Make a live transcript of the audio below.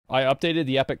I updated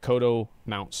the Epic Kodo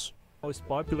mounts. Most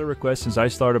popular request since I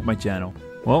started my channel.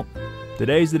 Well,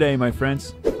 today's the day, my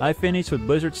friends. I finished what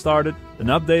Blizzard started and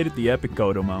updated the Epic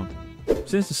Kodo mount.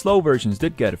 Since the slow versions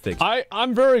did get a fix.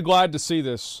 I'm very glad to see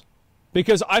this.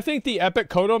 Because I think the Epic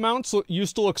Kodo mounts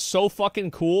used to look so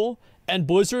fucking cool, and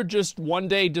Blizzard just one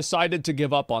day decided to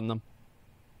give up on them.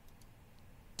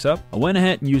 Up, I went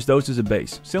ahead and used those as a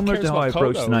base, similar to how I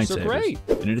approached Night Sabers.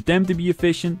 In an attempt to be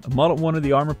efficient, I modeled one of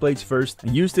the armor plates first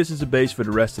and used this as a base for the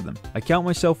rest of them. I count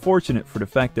myself fortunate for the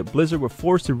fact that Blizzard were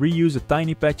forced to reuse a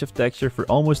tiny patch of texture for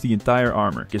almost the entire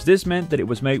armor, because this meant that it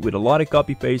was made with a lot of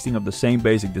copy pasting of the same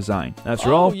basic design.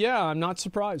 After all, yeah, I'm not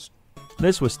surprised.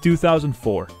 This was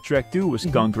 2004. Trek 2 was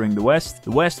conquering the West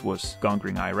was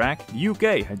conquering Iraq, the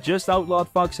UK had just outlawed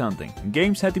fox hunting, and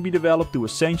games had to be developed to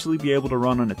essentially be able to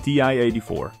run on a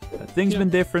TI-84. Had things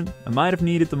been different, I might have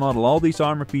needed to model all these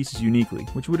armor pieces uniquely,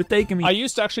 which would have taken me I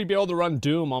used to actually be able to run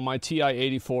Doom on my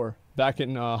TI-84 back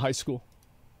in high school.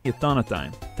 A ton of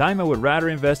time. Time I would rather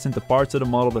invest into parts of the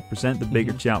model that present the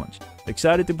bigger challenge.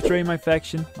 Excited to betray my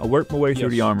faction, I work my way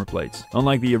through the armor plates.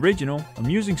 Unlike the original, I'm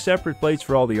using separate plates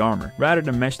for all the armor, rather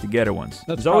than meshed together ones.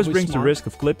 This always brings the risk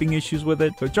of clipping issues with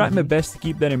it, so I tried my best to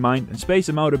keep that in mind and space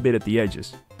them out a bit at the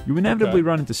edges. You inevitably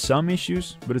run into some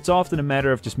issues, but it's often a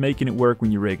matter of just making it work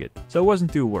when you rig it, so I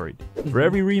wasn't too worried. For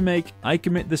every remake, I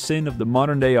commit the sin of the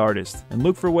modern day artist, and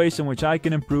look for ways in which I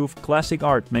can improve classic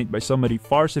art made by somebody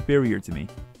far superior to me.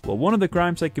 Well, one of the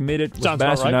crimes I committed was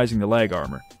bastardizing the leg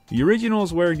armor. The original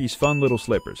is wearing these fun little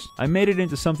slippers. I made it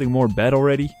into something more bad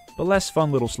already, but less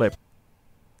fun little slippers.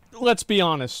 Let's be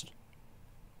honest.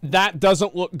 That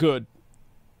doesn't look good.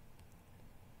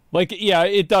 Like, yeah,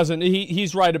 it doesn't.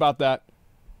 He's right about that.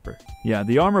 Yeah,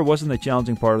 the armor wasn't the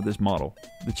challenging part of this model.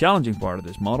 The challenging part of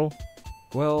this model?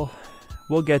 Well,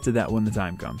 we'll get to that when the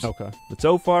time comes. Okay. But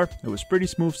so far, it was pretty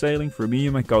smooth sailing for me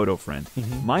and my Kodo friend.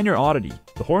 Minor oddity,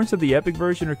 the horns of the Epic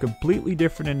version are completely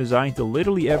different in design to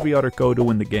literally every other Kodo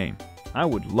in the game. I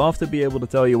would love to be able to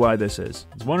tell you why this is.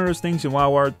 It's one of those things in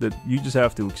WoW art that you just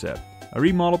have to accept. I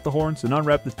remodeled the horns and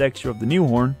unwrapped the texture of the new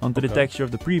horn onto the texture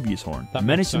of the previous horn. I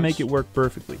managed to make it work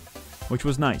perfectly, which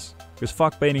was nice, because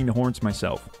fuck painting the horns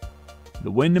myself. The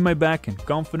wind in my back and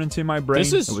confidence in my brain,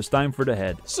 it was time for the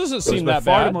head. This doesn't seem that bad. It was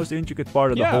by far the most intricate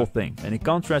part of the whole thing, and in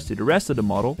contrast to the rest of the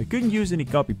model, I couldn't use any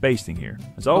copy pasting here.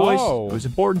 As always, it was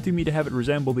important to me to have it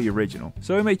resemble the original,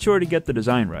 so I made sure to get the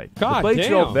design right. The plates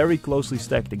are all very closely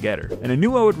stacked together, and I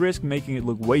knew I would risk making it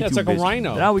look way too busy. A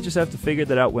rhino. But I would just have to figure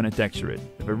that out when I texture it.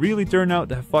 If I really turned out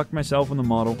to have fucked myself on the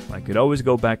model, I could always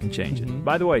go back and change it.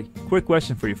 By the way, quick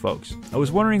question for you folks. I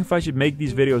was wondering if I should make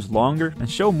these videos longer and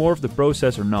show more of the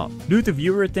process or not. Due to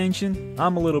viewer attention,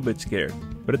 I'm a little bit scared.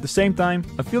 But at the same time,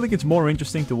 I feel like it's more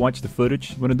interesting to watch the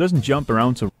footage when it doesn't jump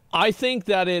around so... I think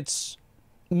that it's...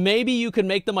 Maybe you can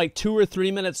make them like 2 or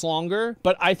 3 minutes longer,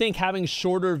 but I think having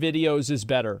shorter videos is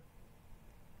better.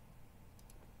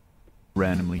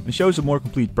 Randomly. It shows a more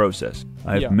complete process.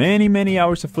 I have many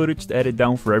hours of footage to edit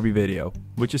down for every video,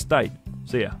 which is tight.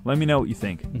 So yeah, let me know what you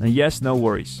think. And yes, no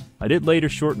worries. I did later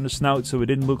shorten the snout so it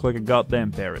didn't look like a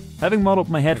goddamn parrot. Having modeled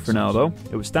my head for now though,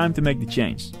 it was time to make the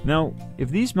change. Now, if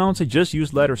these mounts had just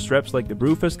used leather straps like the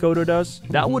Brewfest Kodo does,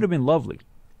 that would have been lovely.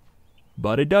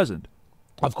 But it doesn't.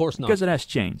 Of course not. Because it has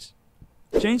chains.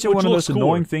 Chains are one of those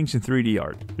annoying things in 3D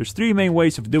art. There's 3 main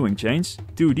ways of doing chains.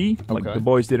 2D, like the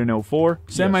boys did in 04,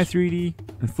 semi-3D,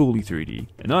 and fully 3D.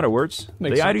 In other words,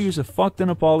 they either use a fuck ton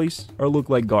of polys or look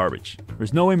like garbage.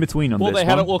 There's no in between on this one. Well, they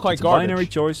had it look like garbage. It's a binary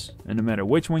choice, and no matter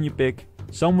which one you pick,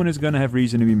 someone is gonna have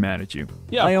reason to be mad at you.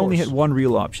 Yeah, I only had one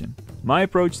real option. My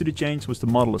approach to the chains was to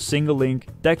model a single link,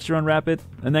 texture unwrap it,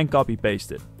 and then copy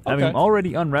paste it. Having them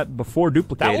already unwrapped before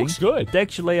duplicating, that looks good. The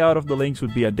texture layout of the links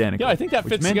would be identical. Yeah, I think that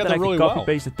fits together really well. Which meant that I could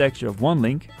copy paste the texture of one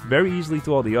link very easily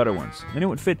to all the other ones, and it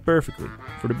would fit perfectly.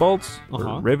 For the bolts,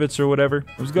 or rivets or whatever,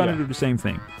 I was gonna do the same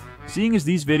thing. Seeing as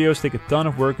these videos take a ton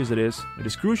of work as it is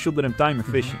crucial that I'm time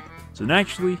efficient. So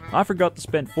naturally, I forgot to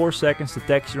spend 4 seconds to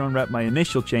texture unwrap my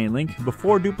initial chain link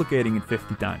before duplicating it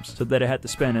 50 times, so that I had to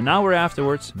spend an hour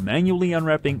afterwards manually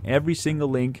unwrapping every single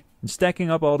link and stacking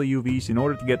up all the UVs in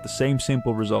order to get the same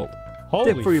simple result.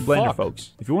 Tip for your blender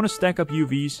folks, if you want to stack up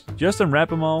UVs, just unwrap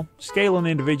them all, scale on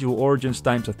individual origins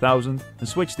times 1000, and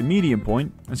switch the medium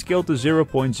point and scale to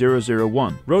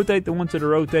 0.001. Rotate the one to the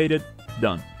rotated,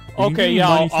 done. Okay,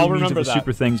 yeah, I'll remember that.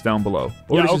 Super things down below.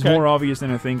 Or this is more obvious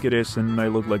than I think it is, and I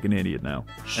look like an idiot now.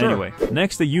 Anyway,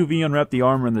 next the UV unwrap the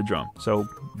armor and the drum. So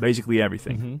basically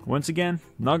everything. Once again,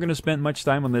 not gonna spend much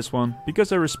time on this one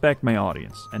because I respect my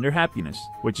audience and their happiness,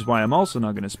 which is why I'm also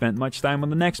not gonna spend much time on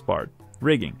the next part,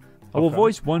 rigging. I will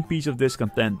voice one piece of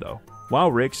discontent though. WoW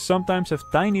rigs sometimes have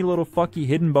tiny little fucky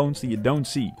hidden bones that you don't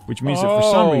see, which means that for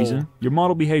some reason, your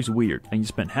model behaves weird, and you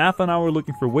spend half an hour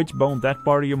looking for which bone that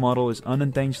part of your model is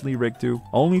unintentionally rigged to,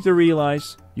 only to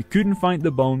realize you couldn't find the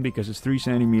bone because it's 3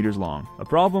 centimeters long. A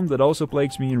problem that also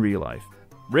plagues me in real life.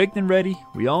 Rigged and ready,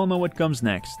 we all know what comes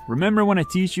next. Remember when I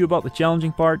teased you about the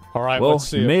challenging part? Alright, well, let's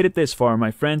see you made it this far,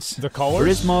 my friends. The colors? For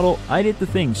this model, I did the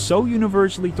thing so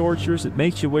universally torturous it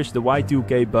makes you wish the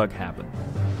Y2K bug happened.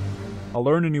 I'll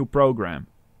learn a new program.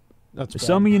 That's As bad.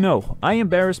 some of you know, I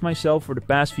embarrassed myself for the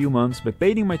past few months by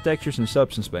painting my textures in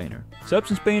Substance Painter.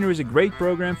 Substance Painter is a great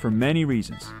program for many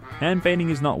reasons. Hand painting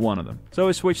is not one of them. So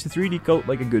I switched to 3D Coat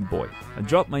like a good boy. I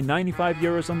dropped my 95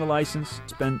 euros on the license,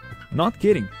 spent, not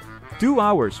kidding, 2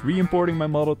 hours re-importing my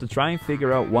model to try and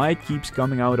figure out why it keeps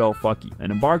coming out all fucky,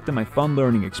 and embarked on my fun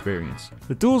learning experience.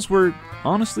 The tools were,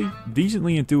 honestly,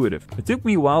 decently intuitive. It took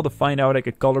me a while to find out I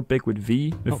could color pick with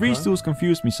V. The freeze tools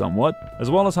confused me somewhat, as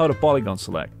well as how to polygon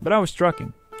select, but I was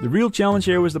trucking. The real challenge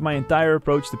here was that my entire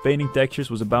approach to painting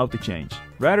textures was about to change.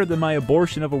 Rather than my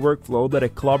abortion of a workflow that I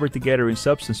clobbered together in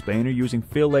Substance Painter using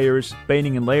fill layers,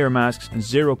 painting in layer masks, and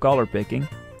zero color picking,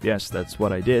 yes, that's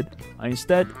what I did, I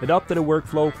instead adopted a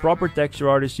workflow proper texture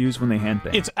artists use when they hand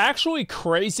paint. It's actually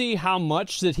crazy how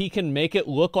much that he can make it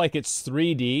look like it's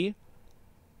 3D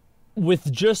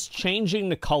with just changing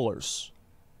the colors.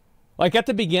 Like at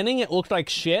the beginning it looked like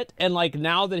shit, and like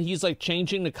now that he's like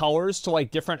changing the colors to like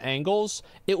different angles,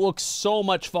 it looks so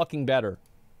much fucking better.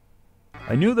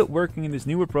 I knew that working in this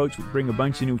new approach would bring a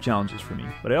bunch of new challenges for me,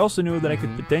 but I also knew that I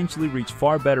could potentially reach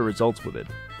far better results with it.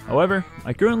 However,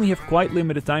 I currently have quite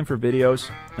limited time for videos,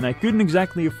 and I couldn't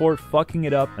exactly afford fucking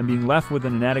it up and being left with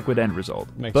an inadequate end result.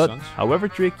 Makes but, sense. however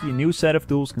tricky a new set of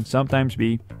tools can sometimes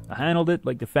be, I handled it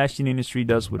like the fashion industry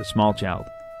does with a small child.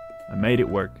 I made it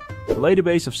work. I laid a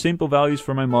base of simple values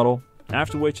for my model,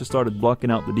 after which I started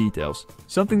blocking out the details.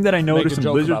 Something that I noticed in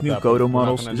Blizzard's new Kodo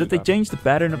models is that they changed the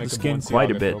pattern of the skin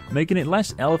quite a bit, making it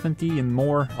less elephanty and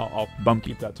more I'll bumpy.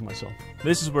 keep that to myself.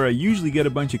 This is where I usually get a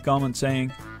bunch of comments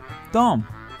saying, Tom,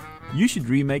 you should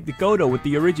remake the Kodo with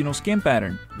the original skin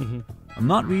pattern. I'm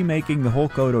not remaking the whole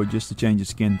Kodo just to change the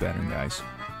skin pattern, guys.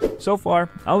 So far,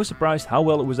 I was surprised how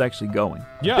well it was actually going.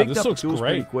 Yeah, I picked this up looks the tools great.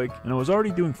 pretty quick, and I was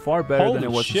already doing far better than Holy I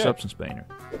was shit. in Substance Painter.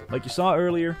 Like you saw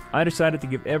earlier, I decided to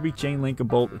give every chain link and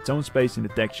bolt its own space in the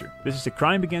texture. This is a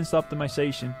crime against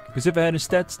optimization, because if I had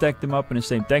instead stacked them up in the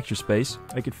same texture space,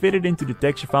 I could fit it into the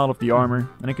texture file of the armor,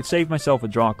 and I could save myself a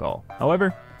draw call.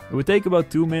 However, it would take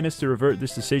about 2 minutes to revert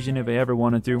this decision if I ever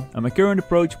wanted to, and my current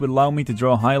approach would allow me to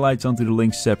draw highlights onto the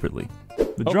links separately.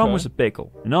 The drum was a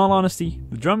pickle. In all honesty,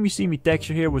 the drum you see me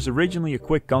texture here was originally a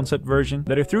quick concept version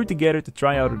that I threw together to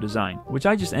try out a design, which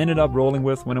I just ended up rolling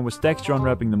with when I was texture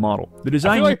unwrapping the model. The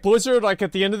design I feel like Blizzard, like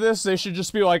at the end of this, they should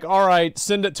just be like, alright,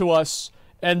 send it to us.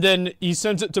 And then he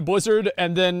sends it to Blizzard,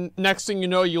 and then next thing you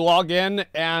know, you log in,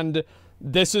 and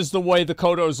this is the way the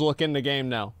Kodos look in the game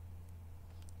now.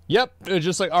 Yep, it's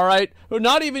just like, all right,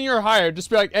 not even you're hired. Just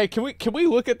be like, hey, can we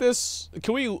look at this?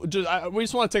 Can we just we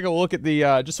just want to take a look at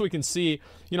the just so we can see,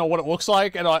 you know, what it looks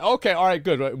like. And like, okay, all right,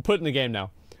 good, put it in the game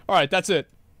now. All right, that's it.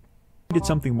 did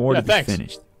something more to be thanks.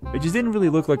 finished. It just didn't really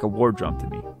look like a war drum to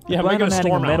me. Yeah, I planned make it on a adding a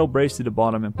storm metal out. brace to the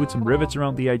bottom and put some rivets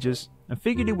around the edges. I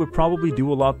figured it would probably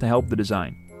do a lot to help the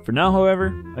design. For now,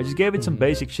 however, I just gave it some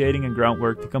basic shading and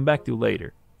groundwork to come back to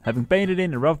later. Having painted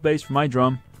in a rough base for my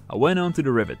drum, I went on to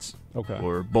the rivets. Okay.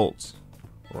 Or bolts.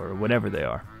 Or whatever they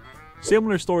are.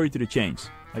 Similar story to the chains.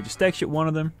 I just textured one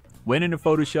of them, went into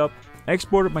Photoshop,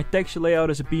 exported my texture layout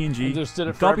as a PNG, And just did it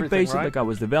and for everything, copy-pasted right? like I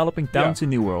was developing towns in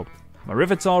New World. My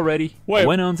rivets all ready. Wait. I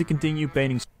went on to continue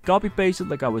painting. Copy-pasted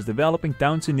like I was developing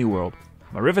towns in New World.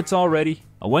 My rivets all ready.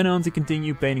 I went on to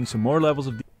continue painting some more levels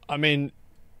of I mean,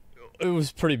 it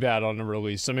was pretty bad on the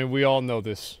release. I mean, we all know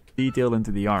this. detail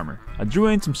into the armor. I drew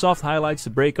in some soft highlights to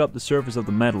break up the surface of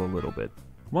the metal a little bit.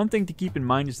 One thing to keep in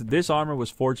mind is that this armor was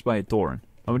forged by a Tauren.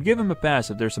 I would give him a pass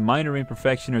if there's a minor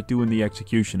imperfection or two in the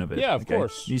execution of it. Yeah, of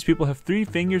course. These people have 3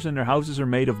 fingers and their houses are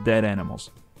made of dead animals.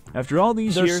 After all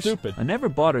these They're years, stupid. I never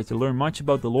bothered to learn much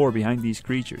about the lore behind these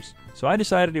creatures, so I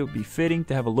decided it would be fitting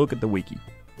to have a look at the wiki.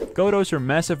 Kodos are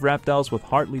massive reptiles with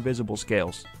hardly visible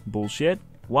scales. Bullshit.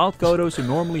 Wild Kodos are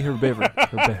normally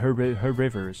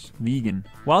herbivorous. Vegan.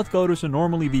 Wild Kodos are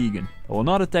normally vegan. I will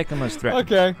not attack unless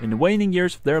threatened. Okay. In the waning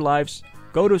years of their lives,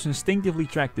 Kodos instinctively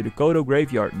tracked to the Kodo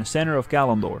graveyard in the center of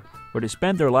Kalimdor, where they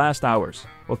spent their last hours.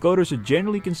 While Kodos are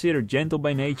generally considered gentle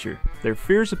by nature, they're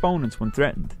fierce opponents when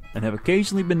threatened, and have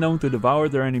occasionally been known to devour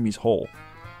their enemies whole.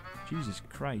 Jesus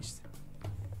Christ.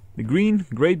 The green,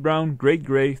 great brown, great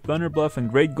gray, thunderbluff, and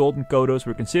great golden Kodos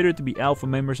were considered to be alpha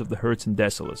members of the Hertz and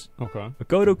Decilis. Okay. A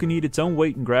Kodo can eat its own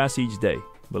weight in grass each day,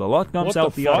 but a lot comes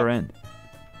out the other end.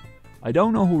 I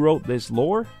don't know who wrote this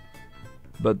lore,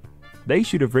 but they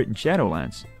should have written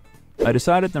Shadowlands. I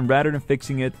decided that rather than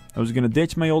fixing it, I was gonna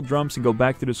ditch my old drums and go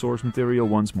back to the source material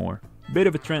once more. Bit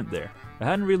of a trend there. I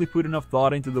hadn't really put enough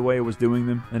thought into the way I was doing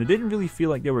them, and it didn't really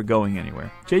feel like they were going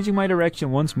anywhere. Changing my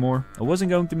direction once more, I wasn't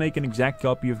going to make an exact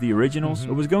copy of the originals, I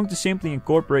was going to simply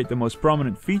incorporate the most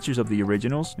prominent features of the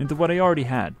originals into what I already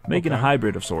had, making a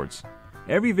hybrid of sorts.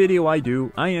 Every video I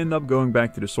do, I end up going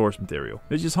back to the source material.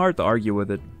 It's just hard to argue with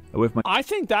it. I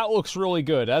think that looks really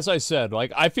good. As I said,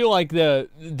 like, I feel like the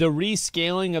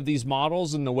rescaling of these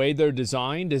models and the way they're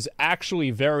designed is actually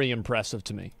very impressive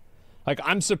to me. Like,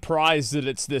 I'm surprised that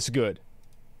it's this good.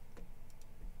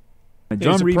 My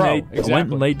drum remade, I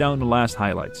went and laid down the last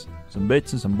highlights. Some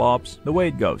bits and some bobs, the way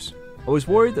it goes. I was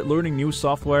worried that learning new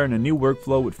software and a new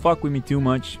workflow would fuck with me too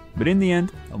much, but in the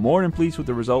end, I'm more than pleased with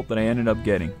the result that I ended up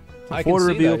getting. Before the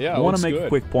reveal, I want to make a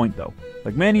quick point though.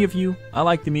 Like many of you, I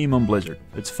like the meme on Blizzard.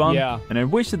 It's fun, and I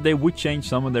wish that they would change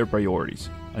some of their priorities.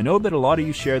 I know that a lot of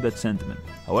you share that sentiment.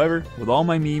 However, with all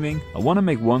my memeing, I want to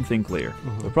make one thing clear.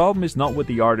 The problem is not with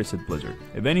the artists at Blizzard.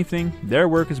 If anything, their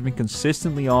work has been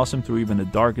consistently awesome through even the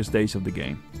darkest days of the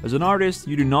game. As an artist,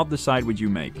 you do not decide what you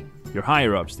make. Your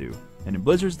higher-ups do. And in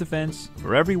Blizzard's defense,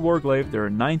 for every warglaive there are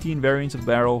 19 variants of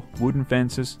barrel, wooden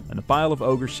fences, and a pile of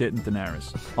ogre shit in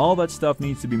Daenerys. All that stuff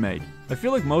needs to be made. I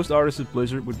feel like most artists at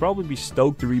Blizzard would probably be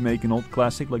stoked to remake an old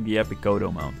classic like the epic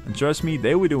Kodo mount. And trust me,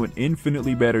 they would do an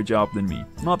infinitely better job than me.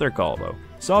 Not their call though.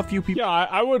 Saw a few people— Yeah,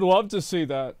 I would love to see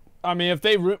that. I mean, if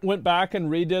they went back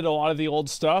and redid a lot of the old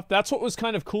stuff, that's what was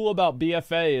kind of cool about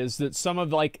BFA, is that some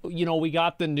of, like, you know, we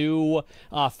got the new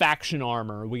faction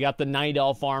armor. We got the Night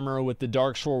Elf armor with the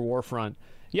Darkshore Warfront.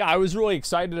 Yeah, I was really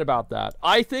excited about that.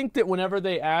 I think that whenever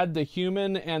they add the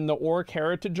human and the orc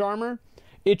heritage armor,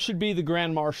 it should be the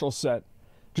Grand Marshal set.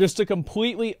 Just a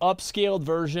completely upscaled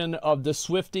version of the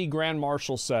Swifty Grand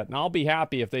Marshal set. And I'll be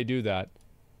happy if they do that.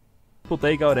 People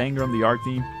take out anger on the art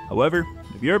team. However,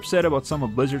 if you're upset about some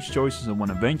of Blizzard's choices and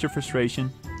want to vent your frustration,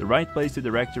 the right place to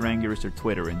direct your anger is their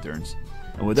Twitter interns.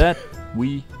 And with that,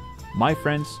 we, my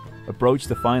friends, approach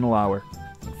the final hour.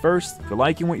 But first, if you're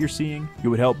liking what you're seeing, it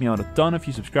would help me out a ton if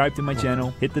you subscribe to my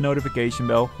channel, hit the notification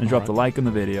bell, and drop the like on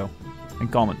the video.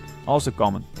 And comment. Also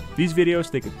comment. These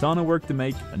videos take a ton of work to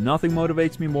make, and nothing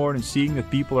motivates me more than seeing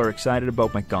that people are excited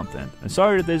about my content. And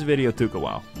sorry that this video took a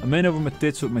while. I'm in over my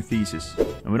tits with my thesis.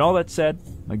 And with all that said,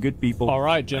 my good people,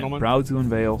 alright, gentlemen, I'm proud to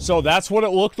unveil. So that's what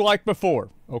it looked like before,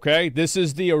 okay? This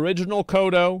is the original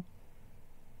Kodo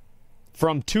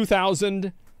from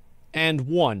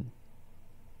 2001.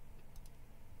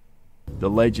 The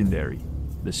legendary,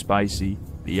 the spicy,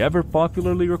 the ever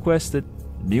popularly requested,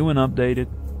 new and updated,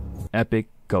 epic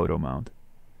Kodo mount.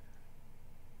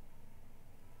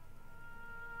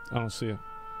 I don't see it.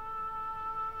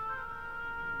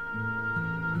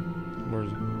 Where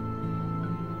is it?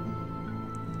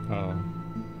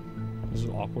 This is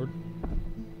awkward.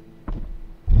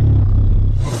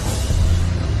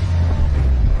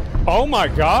 Oh my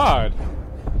god!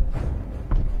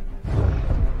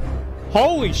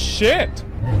 Holy shit!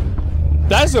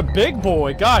 That's a big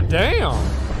boy, god damn!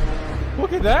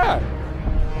 Look at that!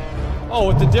 Oh,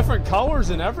 with the different colors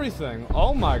and everything.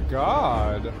 Oh my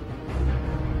god.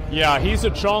 Yeah, he's a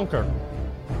chunker.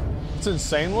 It's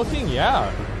insane looking,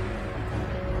 yeah.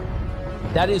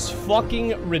 That is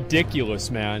fucking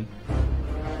ridiculous, man.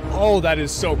 Oh, that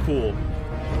is so cool.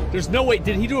 There's no way,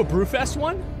 did he do a Brewfest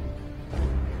one?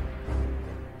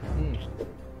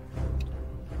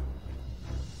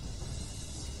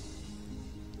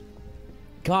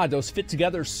 God, those fit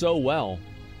together so well.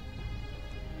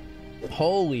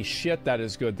 Holy shit, that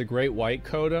is good. The Great White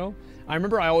Kodo. I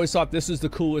remember I always thought this is the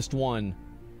coolest one.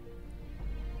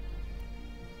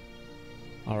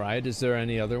 Alright, is there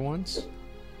any other ones?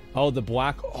 Oh, the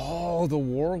black... Oh, the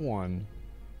war one.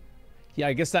 Yeah,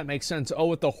 I guess that makes sense. Oh,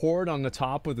 with the horde on the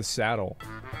top with the saddle.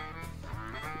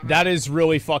 That is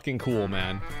really fucking cool,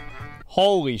 man.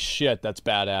 Holy shit, that's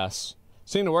badass.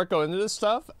 Seeing the work go into this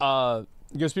stuff,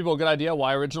 gives people a good idea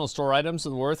why original store items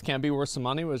of worth can be worth some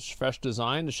money with fresh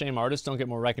design. A shame artists don't get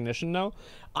more recognition, though.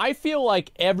 I feel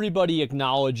like everybody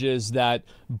acknowledges that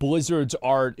Blizzard's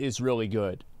art is really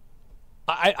good.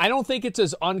 I don't think it's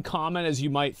as uncommon as you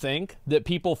might think that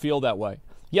people feel that way.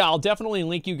 Yeah, I'll definitely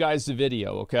link you guys the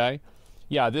video, okay?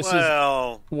 Yeah, this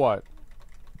is... What?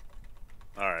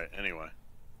 Alright, anyway.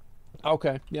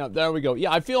 Okay, yeah, there we go.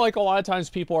 Yeah, I feel like a lot of times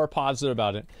people are positive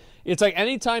about it. It's like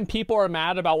anytime people are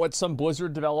mad about what some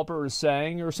Blizzard developer is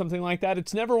saying or something like that,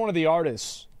 it's never one of the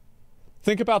artists.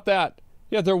 Think about that.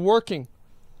 Yeah, they're working.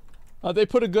 They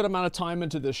put a good amount of time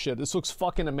into this shit. This looks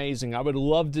fucking amazing. I would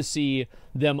love to see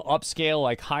them upscale,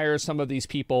 like hire some of these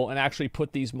people and actually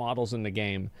put these models in the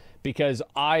game, because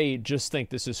I just think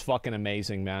this is fucking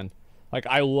amazing, man. Like,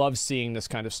 I love seeing this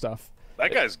kind of stuff.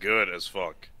 That guy's good as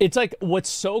fuck. It's like, what's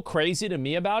so crazy to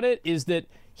me about it is that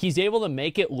he's able to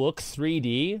make it look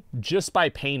 3D just by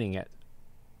painting it.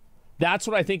 That's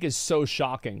what I think is so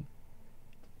shocking.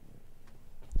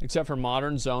 Except for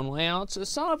modern zone layouts.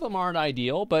 Some of them aren't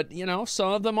ideal, but, you know,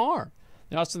 some of them are.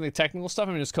 You know, some of the technical stuff.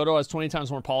 I mean, this Kodo has 20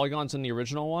 times more polygons than the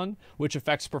original one, which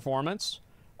affects performance.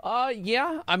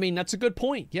 Yeah, I mean, that's a good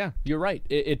point. Yeah, you're right.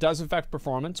 It does affect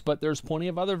performance, but there's plenty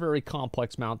of other very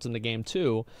complex mounts in the game,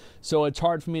 too. So it's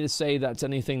hard for me to say that's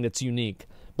anything that's unique.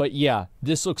 But yeah,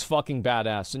 this looks fucking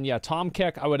badass. And yeah, Tom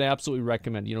Keck, I would absolutely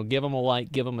recommend. You know, give him a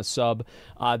like, give him a sub.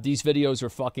 These videos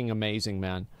are fucking amazing,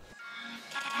 man.